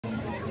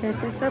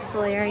This is the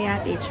pool area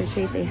at Beach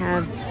Retreat. They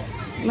have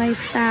life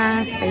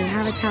baths, they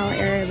have a towel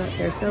area, but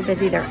they're so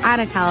busy, they're out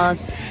of towels.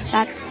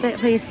 That's the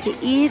place to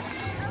eat.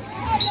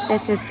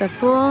 This is the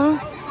pool.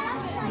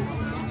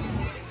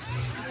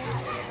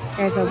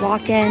 There's a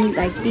walk-in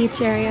like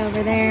beach area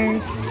over there.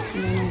 And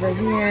then over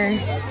here.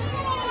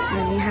 And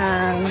then we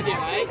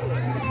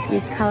have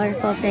these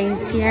colorful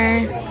things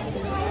here.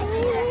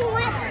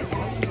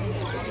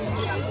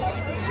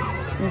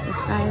 There's a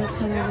fire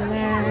pit over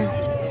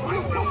there.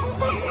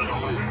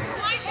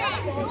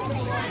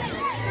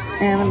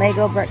 And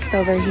Lego bricks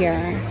over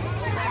here.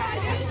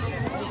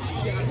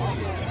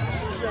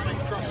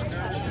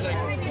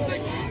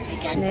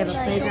 And they have a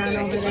playground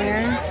over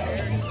there.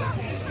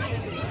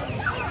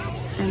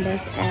 And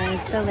this is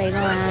the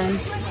Legoland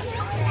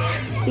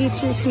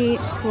Beach Retreat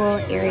pool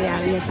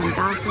area. We have some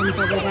bathrooms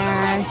over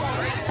there.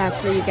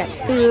 That's where you get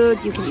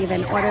food. You can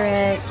even order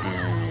it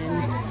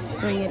and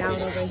bring it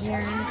out over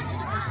here.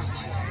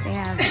 They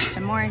have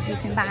s'mores you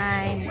can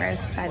buy,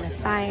 roast by the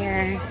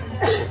fire.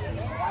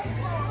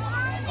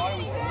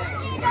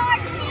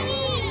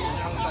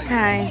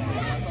 Okay.